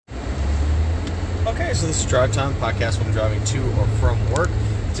Alright, so this is Drive Time podcast when I'm driving to or from work.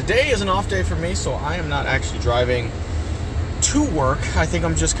 Today is an off day for me, so I am not actually driving to work. I think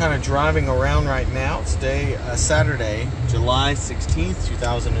I'm just kind of driving around right now. Today, Saturday, July 16th,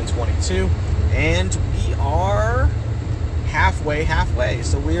 2022, and we are halfway.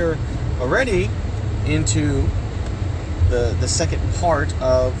 So we are already into the second part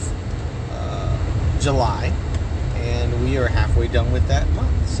of July, and we are halfway done with that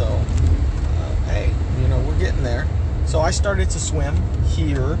month. So, hey, we're getting there. So I started to swim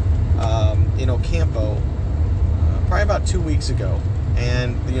here in Ocampo probably about 2 weeks ago.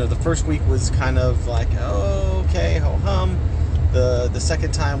 And, the first week was kind of like, oh, okay, ho-hum. The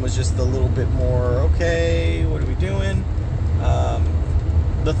second time was just a little bit more, okay, what are we doing?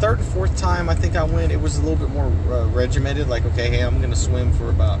 The third and fourth time I think I went, it was a little bit more regimented. Like, okay, hey, I'm going to swim for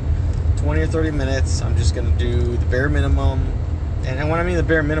about 20 or 30 minutes. I'm just going to do the bare minimum. And when I mean the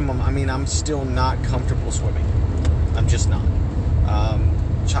bare minimum, I mean I'm still not comfortable swimming. I'm just not.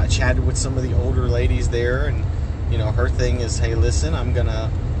 Chatted with some of the older ladies there, and her thing is, hey, listen, I'm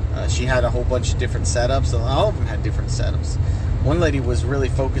gonna. She had a whole bunch of different setups, and all of them had different setups. One lady was really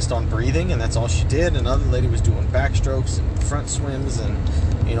focused on breathing, and that's all she did. Another lady was doing backstrokes and front swims, and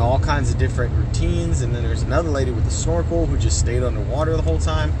all kinds of different routines. And then there's another lady with a snorkel who just stayed underwater the whole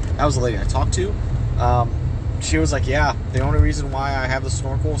time. That was the lady I talked to. She was like, yeah, the only reason why I have the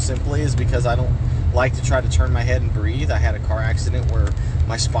snorkel simply is because I don't like to try to turn my head and breathe. I had a car accident where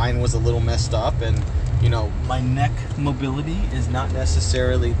my spine was a little messed up, and my neck mobility is not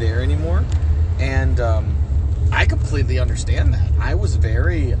necessarily there anymore. And I completely understand that. I was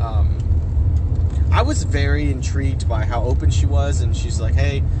very intrigued by how open she was, and she's like,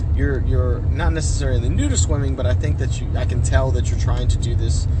 hey, you're not necessarily new to swimming, but I think that I can tell that you're trying to do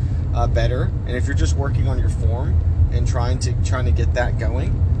this better. And if you're just working on your form and trying to get that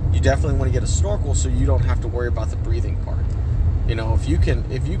going, you definitely want to get a snorkel so you don't have to worry about the breathing part. If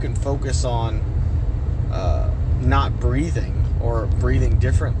you can focus on not breathing or breathing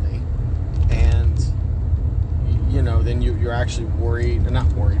differently, and then you're actually not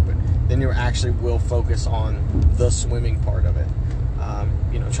worried, but then you actually will focus on the swimming part of it.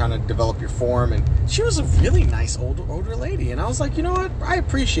 Trying to develop your form. And she was a really nice older lady, and I was like, you know what, I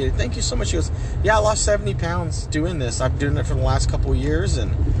appreciate it, thank you so much. She goes, yeah, I lost 70 pounds doing this. I've been doing it for the last couple of years,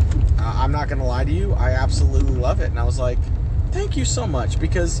 and I'm not gonna lie to you, I absolutely love it. And I was like, thank you so much,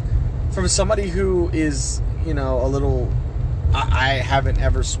 because from somebody who is a little, I haven't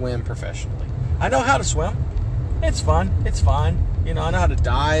ever swam professionally. I know how to swim, it's fun, it's fine, I know how to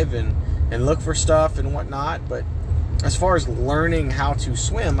dive and look for stuff and whatnot, but as far as learning how to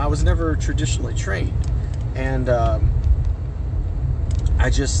swim, I was never traditionally trained. And I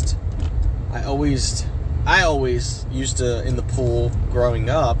always used to, in the pool growing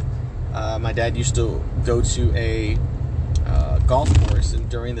up, my dad used to go to a golf course, and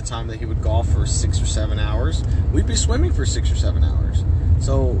during the time that he would golf for 6 or 7 hours, we'd be swimming for 6 or 7 hours.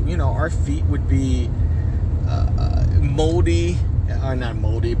 So, our feet would be moldy, or not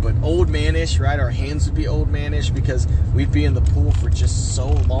moldy, but old manish, right? Our hands would be old manish because we'd be in the pool for just so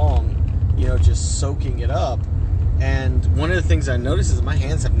long, just soaking it up. And one of the things I noticed is my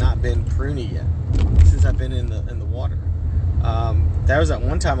hands have not been pruny yet since I've been in the water. That was at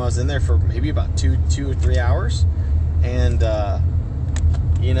one time I was in there for maybe about two or 3 hours, and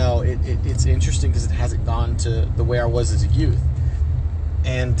it's interesting because it hasn't gone to the way I was as a youth.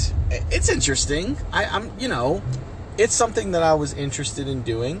 And it's interesting. I'm it's something that I was interested in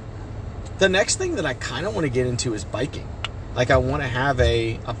doing. The next thing that I kind of want to get into is biking. Like, I want to have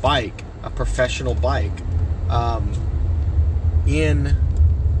a bike, a professional bike, in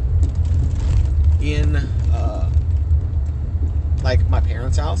like my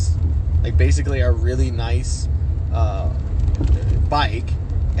parents' house. Like, basically a really nice bike,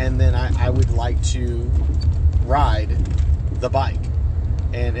 and then I would like to ride the bike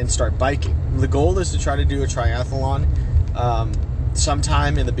and start biking. The goal is to try to do a triathlon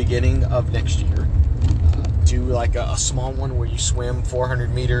sometime in the beginning of next year. Do like a small one where you swim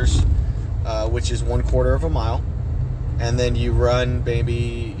 400 meters, which is 1/4 of a mile, and then you run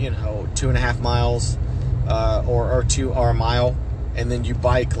maybe 2.5 miles, or a mile, and then you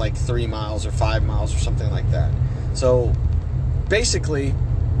bike like 3 miles or 5 miles or something like that. So basically,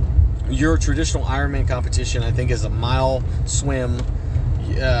 your traditional Ironman competition, I think, is a mile swim.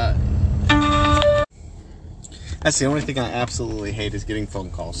 That's the only thing I absolutely hate, is getting phone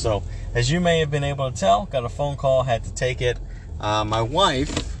calls. So, as you may have been able to tell, got a phone call, had to take it. My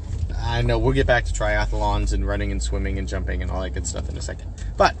wife, I know we'll get back to triathlons and running and swimming and jumping and all that good stuff in a second.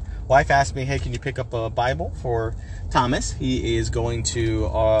 But wife asked me, hey, can you pick up a Bible for Thomas? He is going to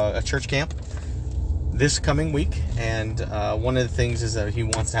a church camp this coming week, and one of the things is that he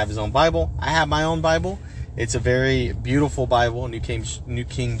wants to have his own Bible. I have my own Bible. It's a very beautiful Bible, New King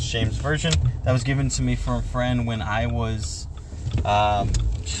James Version, that was given to me from a friend when I was, I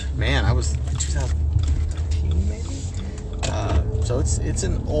was 2013 maybe. So it's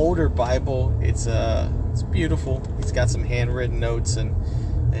an older Bible. It's beautiful. He's got some handwritten notes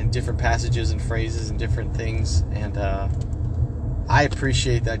and different passages and phrases and different things, and I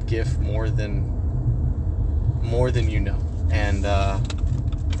appreciate that gift more than you know. And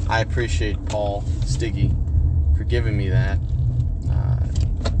I appreciate Paul Stiggy for giving me that.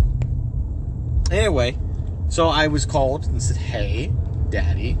 Anyway, so I was called and said, "Hey,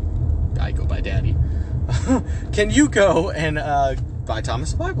 Daddy," I go by Daddy, "can you go and buy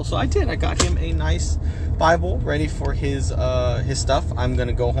Thomas a Bible?" So I did. I got him a nice Bible ready for his stuff. I'm going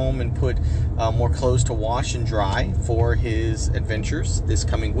to go home and put more clothes to wash and dry for his adventures this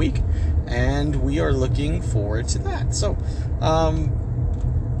coming week, and we are looking forward to that. So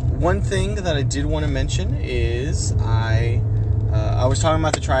one thing that I did want to mention is I was talking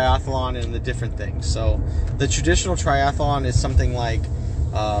about the triathlon and the different things. So the traditional triathlon is something like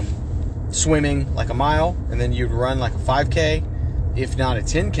swimming like a mile, and then you'd run like a 5K, if not a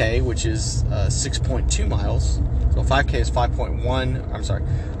 10K, which is 6.2 miles. So a 5K is 5.1. I'm sorry,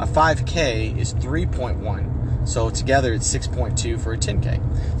 a 5K is 3.1. So together it's 6.2 for a 10K.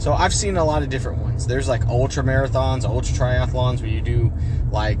 So I've seen a lot of different ones. There's like ultra marathons, ultra triathlons, where you do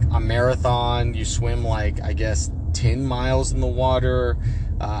like a marathon, you swim like, I guess, 10 miles in the water.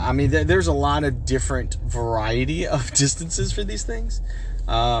 I mean, there's a lot of different variety of distances for these things.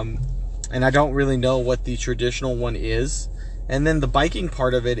 And I don't really know what the traditional one is. And then the biking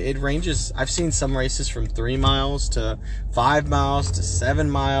part of it, it ranges. I've seen some races from 3 miles to 5 miles to 7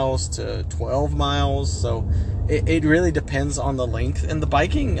 miles to 12 miles. So it really depends on the length. And the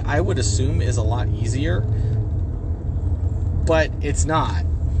biking, I would assume, is a lot easier. But it's not.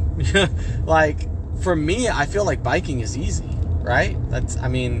 Like, for me, I feel like biking is easy, right? I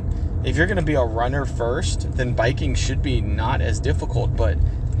mean, if you're going to be a runner first, then biking should be not as difficult. But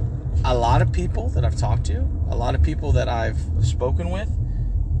a lot of people that I've talked to, a lot of people that I've spoken with,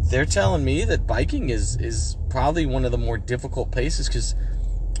 they're telling me that biking is probably one of the more difficult paces, because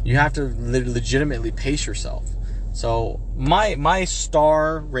you have to legitimately pace yourself. So my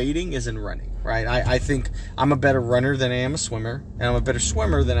star rating is in running, right? I think I'm a better runner than I am a swimmer, and I'm a better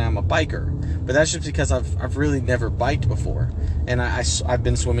swimmer than I am a biker. But that's just because I've really never biked before, and I've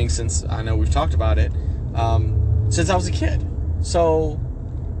been swimming since, I know we've talked about it, since I was a kid. So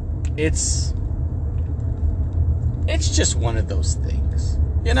it's just one of those things,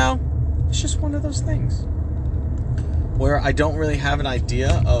 you know? It's just one of those things where I don't really have an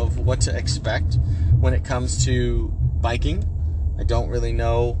idea of what to expect when it comes to biking. I don't really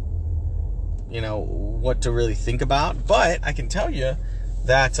know, what to really think about. But I can tell you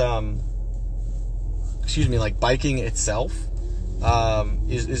that, like biking itself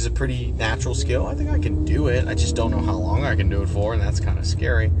is a pretty natural skill. I think I can do it. I just don't know how long I can do it for, and that's kind of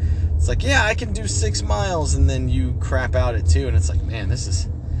scary. It's like, yeah, I can do 6 miles, and then you crap out at 2, and it's like, man, this is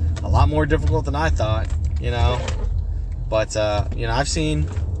a lot more difficult than I thought, But I've seen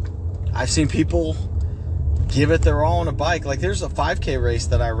people give it their all on a bike. Like, there's a 5K race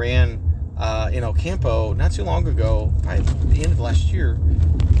that I ran in Ocampo not too long ago, probably at the end of last year,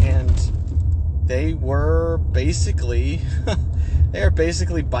 and they were basically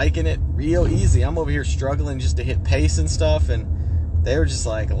biking it real easy. I'm over here struggling just to hit pace and stuff, and they were just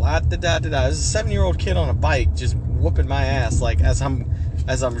like la-da-da-da-da. There's a 7-year-old kid on a bike just whooping my ass, like as I'm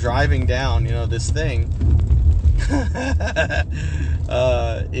driving down, this thing.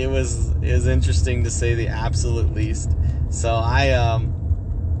 It was interesting to say the absolute least. So I'm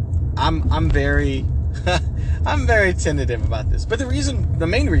very I'm very tentative about this. But the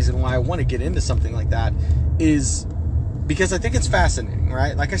main reason why I want to get into something like that is because I think it's fascinating,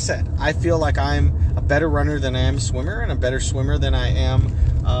 right? Like I said, I feel like I'm a better runner than I am a swimmer, and a better swimmer than I am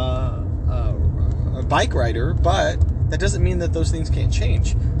a bike rider, but that doesn't mean that those things can't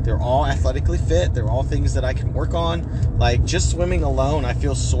change. They're all athletically fit. They're all things that I can work on. Like, just swimming alone, I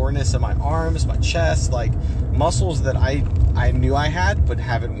feel soreness in my arms, my chest, like muscles that I knew I had but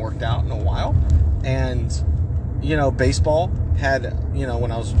haven't worked out in a while. And, baseball had,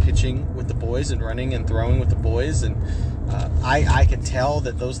 when I was pitching with the boys and running and throwing with the boys, and I could tell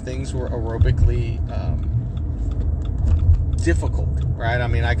that those things were aerobically difficult, right? I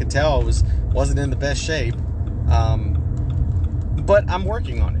mean, I could tell I wasn't in the best shape, but I'm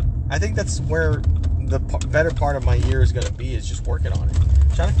working on it. I think that's where the better part of my year is going to be, is just working on it,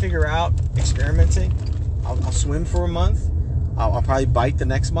 trying to figure out, experimenting. I'll swim for a month. I'll probably bike the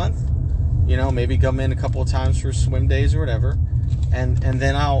next month. maybe come in a couple of times for swim days or whatever, and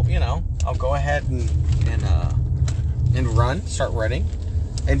then I'll go ahead and start running,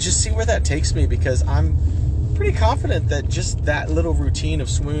 and just see where that takes me, because I'm pretty confident that just that little routine of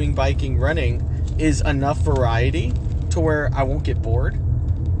swimming, biking, running is enough variety to where I won't get bored.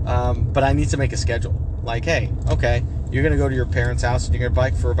 But I need to make a schedule. Like, hey, okay, you're going to go to your parents' house and you're going to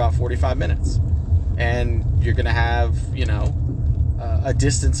bike for about 45 minutes. And you're going to have, a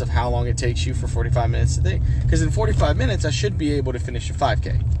distance of how long it takes you for 45 minutes a day. Because in 45 minutes, I should be able to finish a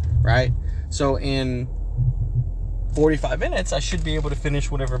 5K, right? So in 45 minutes, I should be able to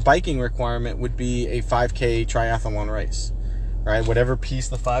finish whatever biking requirement would be a 5K triathlon race, right? Whatever piece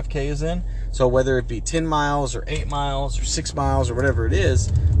the 5K is in. So whether it be 10 miles or 8 miles or 6 miles or whatever it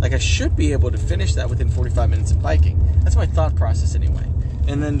is, like I should be able to finish that within 45 minutes of biking. That's my thought process anyway.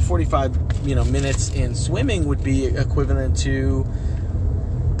 And then 45, minutes in swimming would be equivalent to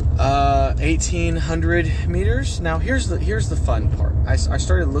 1,800 meters. Now here's the fun part. I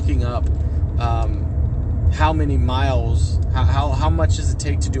started looking up how many miles, how much does it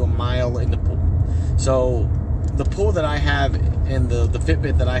take to do a mile in the pool. So the pool that I have and the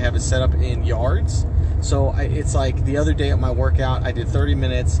Fitbit that I have is set up in yards. So it's like the other day at my workout, I did 30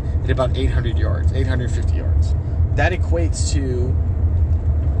 minutes, I did about 800 yards, 850 yards. That equates to,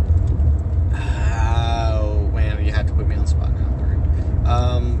 oh man, you had to put me on the spot now.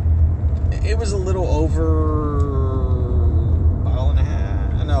 It was a little over a mile and a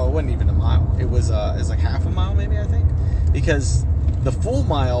half. No, it wasn't even a mile. It was like half a mile maybe, I think. Because the full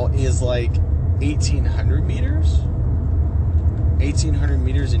mile is like 1,800 meters. 1,800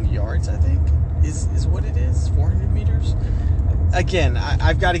 meters in yards, I think, is what it is. 400 meters. Again,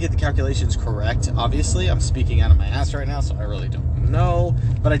 I've got to get the calculations correct. Obviously, I'm speaking out of my ass right now, so I really don't know.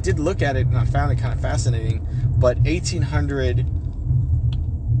 But I did look at it, and I found it kind of fascinating. But 1,800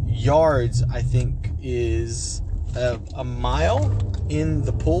 yards, I think, is a mile in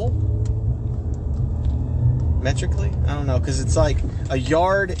the pool. Metrically, I don't know, because it's like a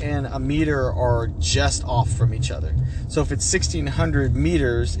yard and a meter are just off from each other. So if it's 1,600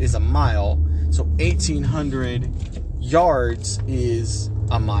 meters is a mile, so 1,800 yards is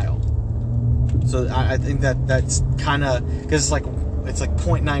a mile. So I think that's kind of, because it's like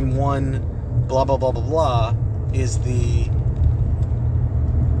 0.91 blah blah blah blah blah is the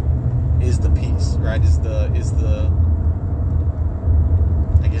piece, right? Is the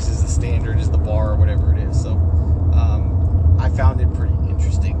I guess is the standard, is the bar, or whatever it is. So I found it pretty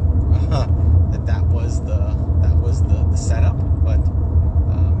interesting that was the setup. But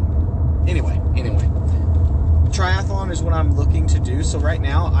anyway, triathlon is what I'm looking to do. So right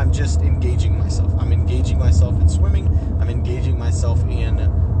now I'm just engaging myself. I'm engaging myself in swimming. I'm engaging myself in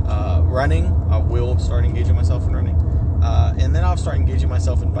running. I will start engaging myself in running, and then I'll start engaging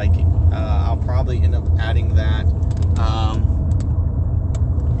myself in biking. I'll probably end up adding that.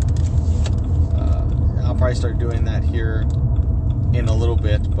 I'll probably start doing that here in a little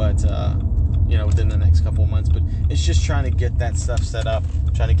bit, but within the next couple of months. But it's just trying to get that stuff set up,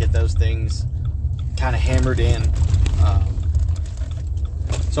 trying to get those things kind of hammered in.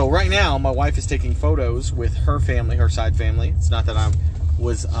 So right now, my wife is taking photos with her family, her side family. It's not that I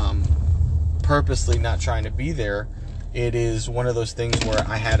was purposely not trying to be there. It is one of those things where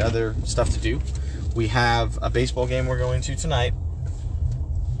I had other stuff to do. We have a baseball game we're going to tonight.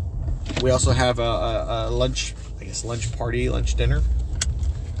 We also have a lunch party, lunch dinner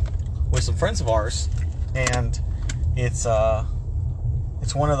with some friends of ours, and it's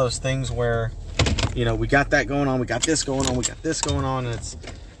one of those things where we got that going on, we got this going on, we got this going on, and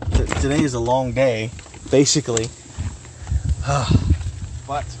today is a long day, basically.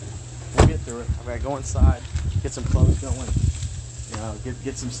 But we'll get through it. I gotta go inside, get some clothes going,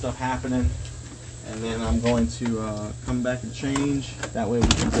 get some stuff happening. And then I'm going to come back and change. That way we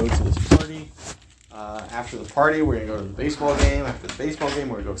can go to this party. After the party, we're going to go to the baseball game. After the baseball game,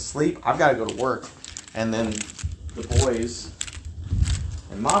 we're going to go to sleep. I've got to go to work. And then the boys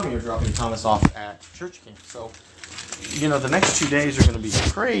and Mommy are dropping Thomas off at church camp. So, the next 2 days are going to be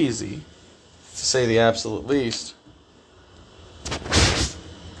crazy, to say the absolute least.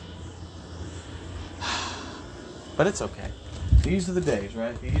 But it's okay. These are the days,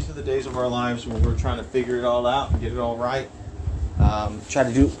 right? These are the days of our lives where we're trying to figure it all out and get it all right. Try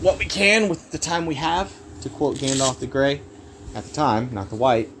to do what we can with the time we have, to quote Gandalf the Grey. At the time, not the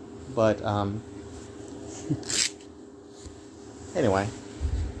White. But, anyway.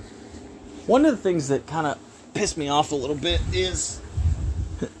 One of the things that kind of pissed me off a little bit is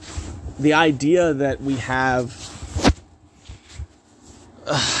the idea that we have...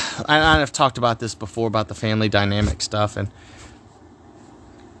 I've talked about this before, about the family dynamic stuff, and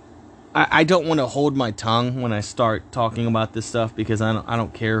I don't want to hold my tongue when I start talking about this stuff, because I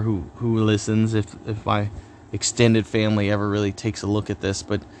don't care who listens, if my extended family ever really takes a look at this,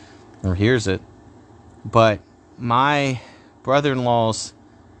 but or hears it. But my brother-in-law's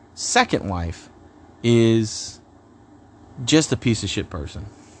second wife is just a piece of shit person.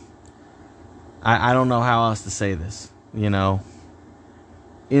 I don't know how else to say this, you know.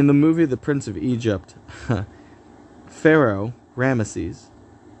 In the movie The Prince of Egypt, Pharaoh Ramesses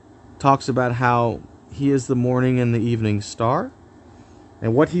talks about how he is the morning and the evening star,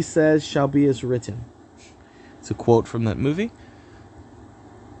 and what he says shall be as written. It's a quote from that movie.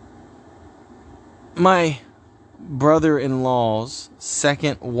 My brother-in-law's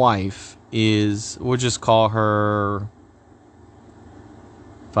second wife is, we'll just call her,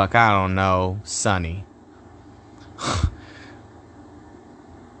 I don't know, Sunny.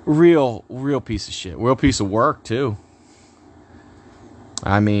 Real piece of shit. Real piece of work, too.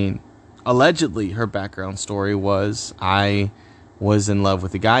 I mean, allegedly, her background story was, I was in love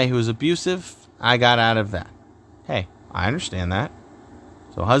with a guy who was abusive. I got out of that. Hey, I understand that.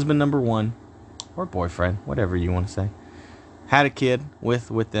 So husband number one, or boyfriend, whatever you want to say, had a kid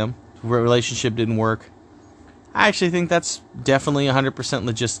with them. Relationship didn't work. I actually think that's definitely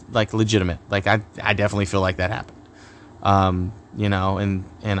 100% legitimate. Like, I definitely feel like that happened. You know, and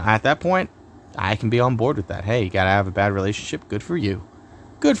at that point, I can be on board with that. Hey, you gotta have a bad relationship. Good for you.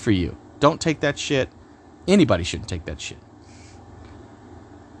 Good for you. Don't take that shit. Anybody shouldn't take that shit.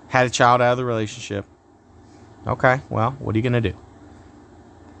 Had a child out of the relationship. Okay, well, what are you gonna do?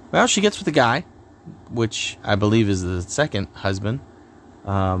 Well, she gets with the guy, which I believe is the second husband,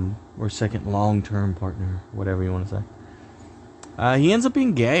 or second long-term partner, whatever you want to say. He ends up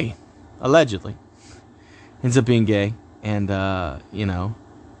being gay, allegedly. Ends up being gay, and you know,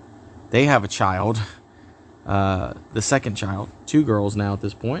 they have a child, the second child, 2 girls now at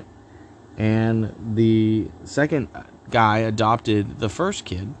this point, and the second guy adopted the first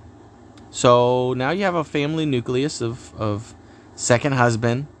kid. So now you have a family nucleus of second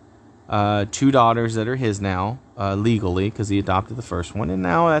husband, 2 daughters that are his now, legally, because he adopted the first one, and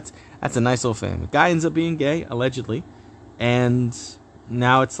now that's a nice little family. Guy ends up being gay, allegedly, and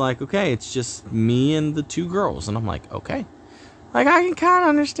now it's like, okay, it's just me and the 2 girls, and I'm like, okay, like, I can kind of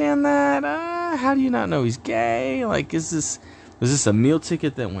understand that. How do you not know he's gay? Like, was this a meal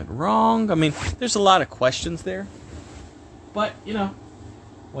ticket that went wrong? I mean, there's a lot of questions there, but, you know,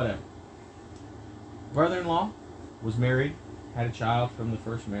 whatever. Brother-in-law was married, had a child from the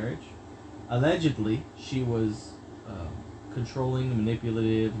first marriage. Allegedly, she was controlling,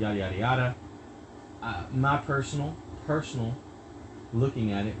 manipulative, yada, yada, yada. My personal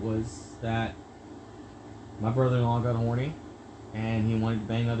looking at it was that my brother-in-law got horny, and he wanted to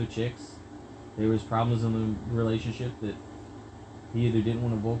bang other chicks. There was problems in the relationship that he either didn't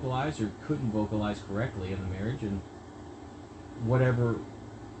want to vocalize or couldn't vocalize correctly in the marriage, and whatever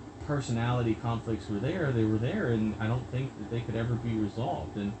personality conflicts were there, they were there, and I don't think that they could ever be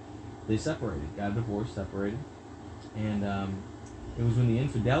resolved, and they separated, got a divorce, separated, and it was when the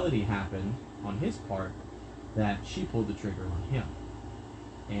infidelity happened on his part that she pulled the trigger on him,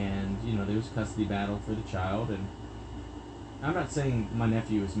 and, you know, there was custody battle for the child, and I'm not saying my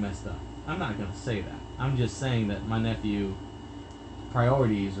nephew is messed up. I'm not going to say that. I'm just saying that my nephew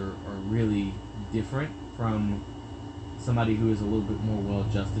priorities are really different from somebody who is a little bit more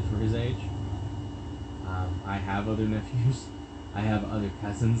well-adjusted for his age. I have other nephews. I have other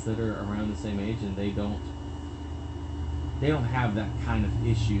cousins that are around the same age, and they don't have that kind of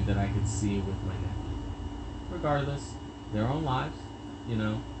issue that I could see with my nephew. Regardless, their own lives, you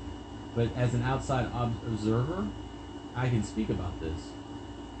know. But as an outside observer, I can speak about this.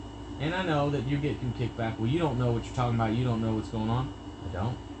 And I know that you get some kickback. Well, you don't know what you're talking about. You don't know what's going on. I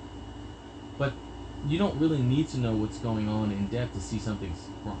don't. But you don't really need to know what's going on in depth to see something's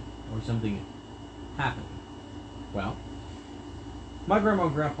wrong or something happening. Well, my grandma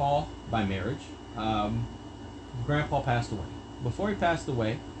and grandpa, by marriage, grandpa passed away. Before he passed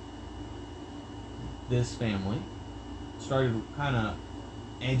away, this family started kind of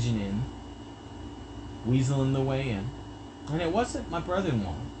edging in, weaseling the way in. And it wasn't my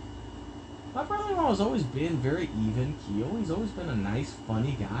brother-in-law. My brother-in-law has always been very even keel. He's always been a nice,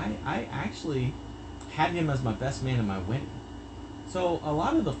 funny guy. I actually had him as my best man in my wedding. So a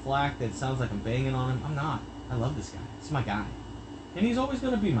lot of the flack that sounds like I'm banging on him, I'm not. I love this guy. It's my guy. And he's always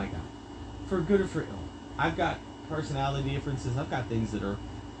going to be my guy. For good or for ill. I've got personality differences. I've got things that are,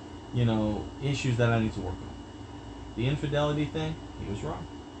 you know, issues that I need to work on. The infidelity thing, he was wrong.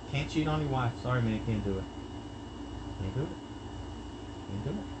 Can't cheat on your wife. Sorry, man, can't do it. Can't do it. Can't do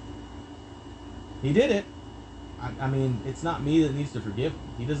it. He did it. I mean, it's not me that needs to forgive him.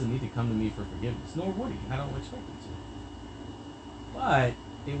 He doesn't need to come to me for forgiveness, nor would he. I don't expect him to. But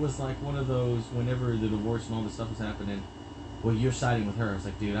it was like one of those, whenever the divorce and all this stuff was happening, well, you're siding with her. I was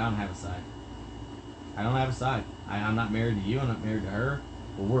like, dude, I don't have a side. I don't have a side. I'm not married to you. I'm not married to her.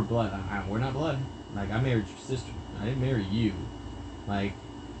 But we're blood. We're not blood. Like, I married your sister. I didn't marry you. Like,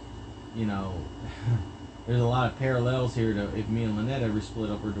 you know, there's a lot of parallels here to if me and Lynette ever split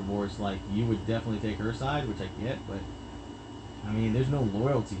up or divorced. Like, you would definitely take her side, which I get, but I mean, there's no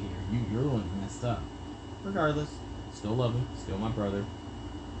loyalty here. You're the one that messed up. Regardless, still love him, still my brother.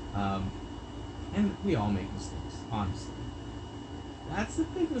 And we all make mistakes, honestly. That's the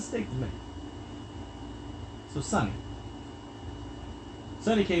big mistake to make. So Sonny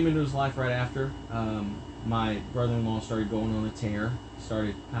came into his life right after. My brother-in-law started going on a tear.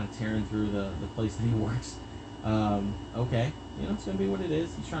 Started kind of tearing through the place that he works. Okay, you know, it's going to be what it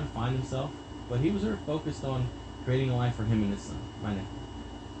is. He's trying to find himself. But he was very focused on creating a life for him and his son, right now.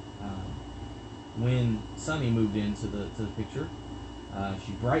 When Sonny moved into the picture,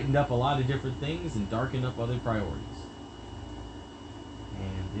 she brightened up a lot of different things and darkened up other priorities.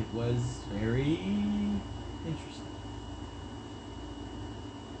 And it was very interesting.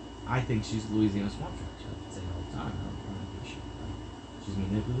 I think she's Louisiana swamp trash. I say it all the time. I don't give a shit. She's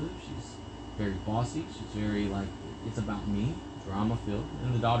manipulative. She's very bossy. She's very, like, it's about me, drama filled,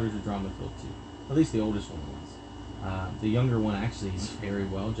 and the daughters are drama filled too. At least the oldest one was. The younger one actually is very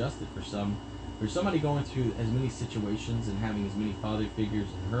well adjusted for somebody going through as many situations and having as many father figures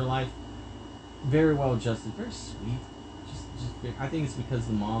in her life. Very well adjusted, very sweet. I think it's because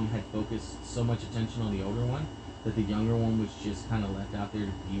the mom had focused so much attention on the older one that the younger one was just kind of left out there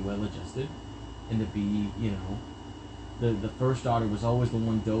to be well adjusted and to be, you know, the first daughter was always the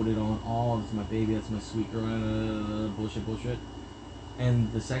one doted on. Oh, that's my baby, that's my sweet girl, bullshit.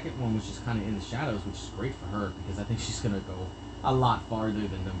 And the second one was just kind of in the shadows, which is great for her because I think she's going to go a lot farther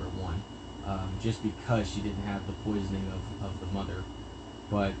than number one, just because she didn't have the poisoning of the mother.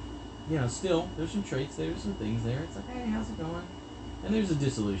 But, you know, still, there's some traits there, some things there. It's like, hey, how's it going? And there's a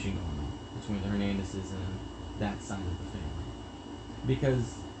dissolution going on between the Hernandezes and that side of the family.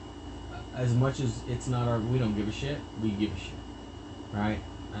 Because as much as it's not we don't give a shit, we give a shit. Right?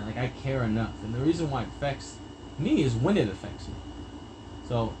 Like, I care enough. And the reason why it affects me is when it affects me.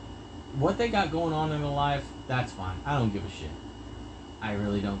 So, what they got going on in their life, that's fine. I don't give a shit. I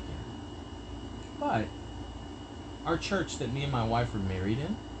really don't care. But, our church that me and my wife are married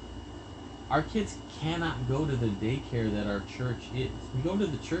in, our kids cannot go to the daycare that our church is. We go to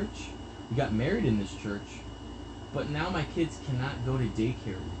the church, we got married in this church, but now my kids cannot go to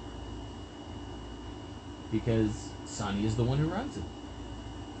daycare because Sonny is the one who runs it.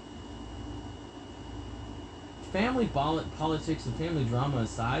 Family politics and family drama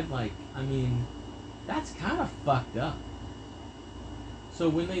aside, like, I mean, that's kind of fucked up. So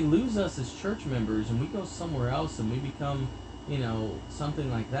when they lose us as church members and we go somewhere else and we become, you know, something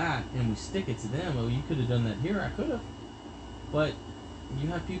like that, and we stick it to them, oh, you could have done that here, I could have. But you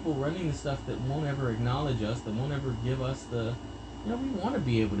have people running the stuff that won't ever acknowledge us, that won't ever give us the, you know, we want to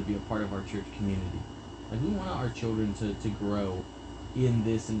be able to be a part of our church community. Like, we want our children to grow in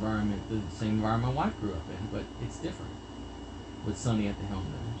this environment, the same environment my wife grew up in, but it's different with Sonny at the helm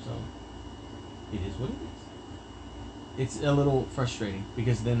there. So it is what it is. It's a little frustrating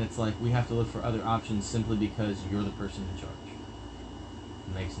because then it's like we have to look for other options simply because you're the person in charge.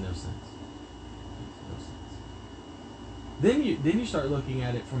 It makes no sense. Then you start looking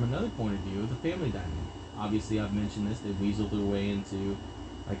at it from another point of view, the family dynamic. Obviously, I've mentioned this. They weaseled their way into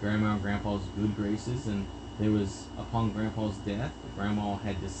like Grandma and Grandpa's good graces, and there was, upon Grandpa's death, Grandma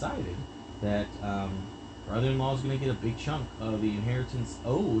had decided that brother-in-law is going to get a big chunk of the inheritance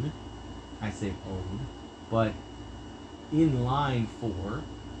owed. I say owed, but in line for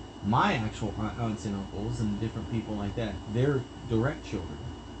my actual aunts and uncles and different people like that, their direct children.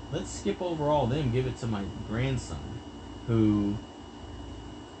 Let's skip over all them, give it to my grandson, who,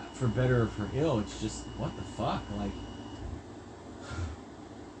 for better or for ill, it's just, what the fuck? Like,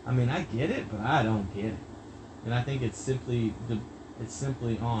 I mean, I get it, but I don't get it. And I think it's simply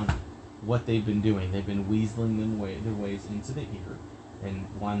on what they've been doing. They've been weaseling their ways into the ear. And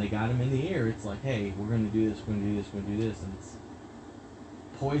when they got them in the ear, it's like, hey, we're going to do this, we're going to do this, we're going to do this. And it's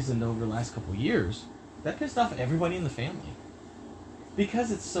poisoned over the last couple years. That pissed off everybody in the family.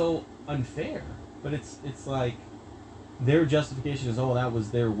 Because it's so unfair. But it's like, their justification is, oh, that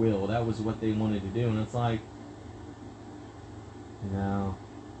was their will. That was what they wanted to do. And it's like, no,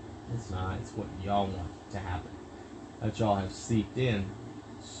 it's not. It's what y'all want to happen. That y'all have seeped in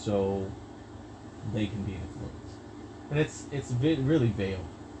so they can be influenced. And it's really veiled.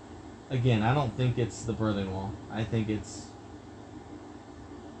 again, I don't think it's the brother-in-law. I think it's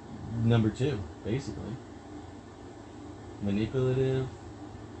number two, basically. Manipulative,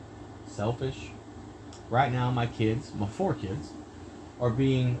 selfish. Right now, my 4 kids, are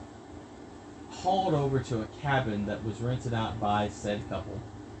being hauled over to a cabin that was rented out by said couple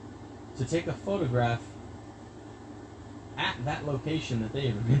to take a photograph at that location that they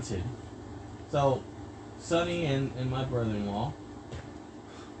had rented. So, Sonny and my brother-in-law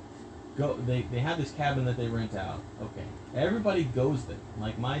go. They have this cabin that they rent out. Okay, everybody goes there.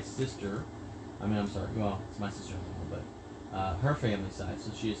 Like my sister, I'm sorry. Well, it's my sister-in-law, but her family side.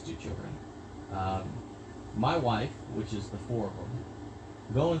 So she has 2 children. My wife, which is the 4 of them,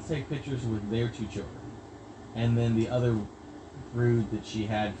 go and take pictures with their 2 children, and then the other brood that she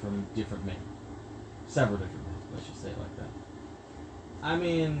had from different men, several different men. Let's just say it like that. I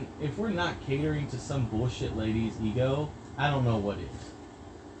mean, if we're not catering to some bullshit lady's ego, I don't know what is.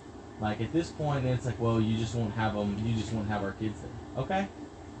 Like at this point, it's like, well, you just won't have them. You just won't have our kids there. Okay,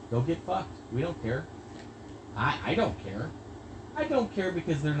 go get fucked. We don't care. I don't care. I don't care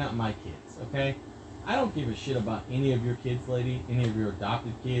because they're not my kids. Okay. I don't give a shit about any of your kids, lady. Any of your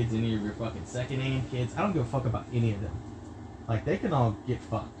adopted kids. Any of your fucking second-hand kids. I don't give a fuck about any of them. Like, they can all get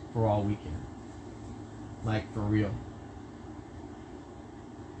fucked for all we care. Like, for real.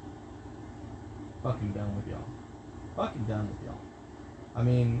 Fucking done with y'all. Fucking done with y'all. I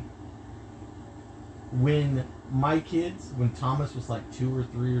mean, when my kids, when Thomas was like 2 or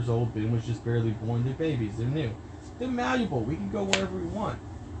 3 years old, Ben was just barely born, they're babies. They're new. They're malleable. We can go wherever we want.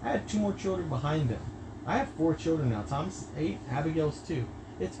 I had 2 more children behind them. I have 4 children now. Thomas is 8, Abigail's 2.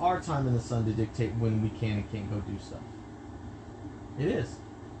 It's our time in the sun to dictate when we can and can't go do stuff. It is.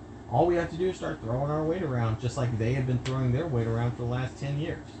 All we have to do is start throwing our weight around, just like they have been throwing their weight around for the last 10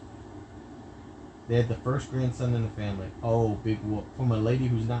 years. They had the first grandson in the family. Oh, big whoop. From a lady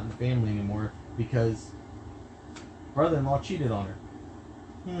who's not in the family anymore because brother-in-law cheated on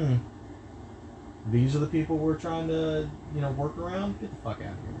her. These are the people we're trying to, work around? Get the fuck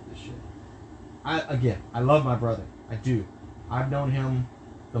out of here with this shit. I love my brother. I do. I've known him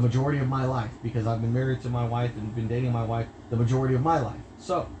the majority of my life because I've been married to my wife and been dating my wife the majority of my life.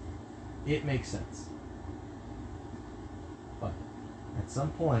 So, it makes sense. But, at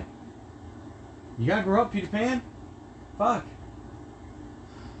some point, you gotta grow up, Peter Pan. Fuck.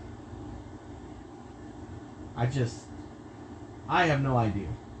 I have no idea.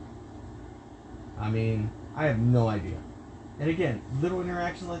 I have no idea. And again, little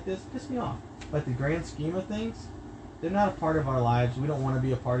interactions like this piss me off. But the grand scheme of things, they're not a part of our lives. We don't want to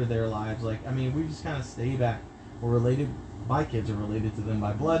be a part of their lives. We just kind of stay back. We're related. My kids are related to them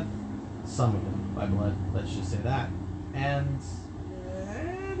by blood. Some of them by blood. Let's just say that. And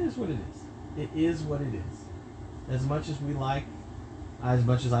it is what it is. It is what it is. As much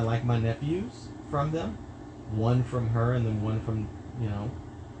as I like my nephews from them, one from her and then one from,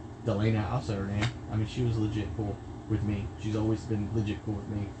 Delana, I'll say her name. She was legit cool with me. She's always been legit cool with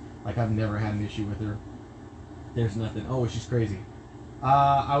me. Like, I've never had an issue with her. There's nothing. Oh, she's crazy.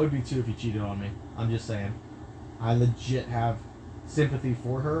 I would be too if you cheated on me. I'm just saying. I legit have sympathy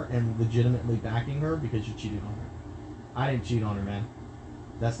for her and legitimately backing her because you cheated on her. I didn't cheat on her, man.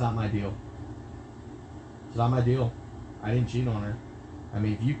 That's not my deal. It's not my deal. I didn't cheat on her.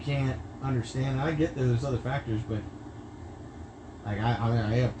 If you can't understand, I get that there's other factors, but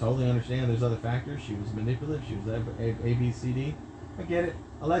I totally understand there's other factors. She was manipulative. She was A, B, C, D. I get it,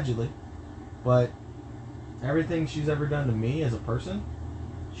 allegedly. But everything she's ever done to me as a person,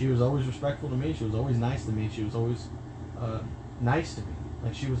 she was always respectful to me. She was always nice to me. She was always nice to me.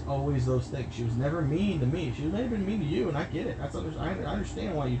 Like, she was always those things. She was never mean to me. She may have been mean to you, and I get it. I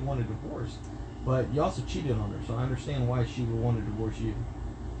understand why you'd want a divorce. But you also cheated on her, so I understand why she would want to divorce you.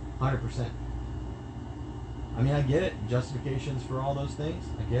 100%. I get it. Justifications for all those things.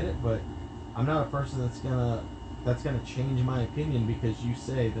 I get it, but I'm not a person that's gonna change my opinion because you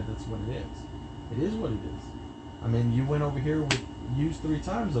say that that's what it is. It is what it is. You went over here with used 3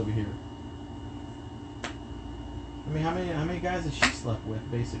 times over here. How many guys has she slept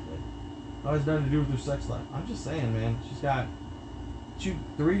with, basically? Oh, it's nothing to do with her sex life. I'm just saying, man. She's got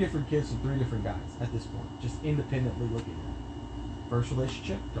 3 different kids with 3 different guys at this point, just independently looking at it. First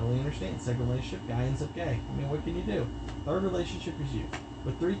relationship, totally understand. Second relationship, guy ends up gay. What can you do? Third relationship is you.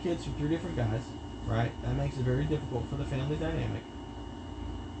 With 3 kids from 3 different guys, right? That makes it very difficult for the family dynamic.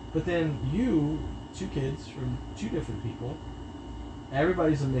 But then you, 2 kids from 2 different people,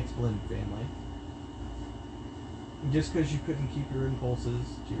 everybody's a mixed blended family. Just because you couldn't keep your impulses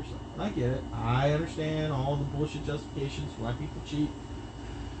to yourself. And I get it. I understand all the bullshit justifications for why people cheat.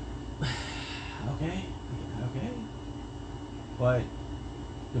 Okay. But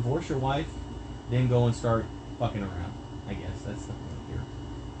divorce your wife, then go and start fucking around. I guess that's the point here.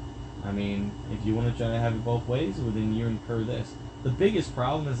 I mean, if you want to try to have it both ways, well, then you incur this. The biggest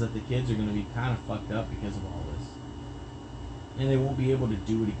problem is that the kids are going to be kind of fucked up because of all this. And they won't be able to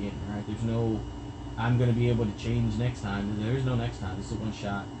do it again, right? There's no, I'm going to be able to change next time. There's no next time. This is one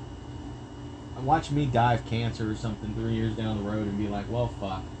shot. Watch me die of cancer or something 3 years down the road and be like, well,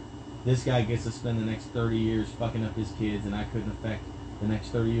 fuck. This guy gets to spend the next 30 years fucking up his kids, and I couldn't affect the next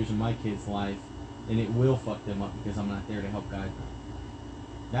 30 years of my kid's life. And it will fuck them up because I'm not there to help guide them.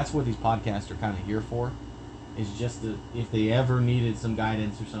 That's what these podcasts are kind of here for. Is just that if they ever needed some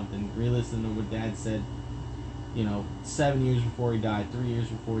guidance or something, re-listen to what Dad said, 7 years before he died, 3 years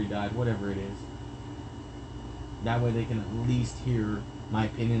before he died, whatever it is. That way they can at least hear my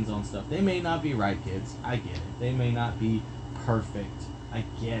opinions on stuff. They may not be right, kids. I get it. They may not be perfect. I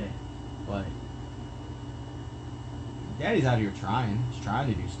get it. But Daddy's out here trying. He's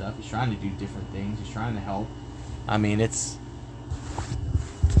trying to do stuff. He's trying to do different things. He's trying to help. I mean, it's...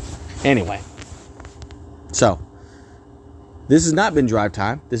 Anyway. So, this has not been drive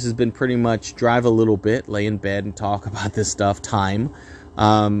time. This has been pretty much drive a little bit, lay in bed and talk about this stuff time.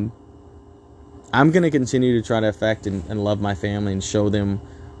 I'm going to continue to try to affect and love my family and show them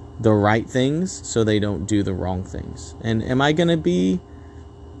the right things so they don't do the wrong things. And am I going to be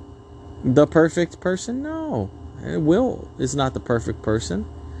the perfect person? No. Will is not the perfect person.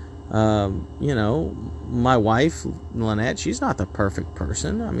 My wife, Lynette, she's not the perfect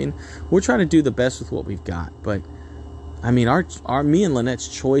person. I mean, we're trying to do the best with what we've got. But, I mean, me and Lynette's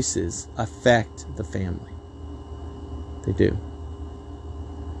choices affect the family. They do.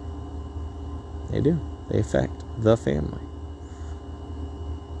 They do. They affect the family.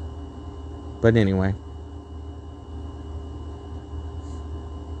 But anyway.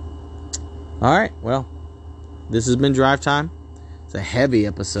 All right, well, this has been Drive Time. It's a heavy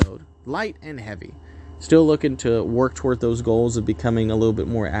episode. Light and heavy. Still looking to work toward those goals of becoming a little bit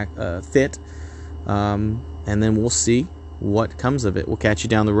more fit. And then we'll see what comes of it. We'll catch you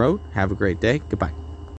down the road. Have a great day. Goodbye.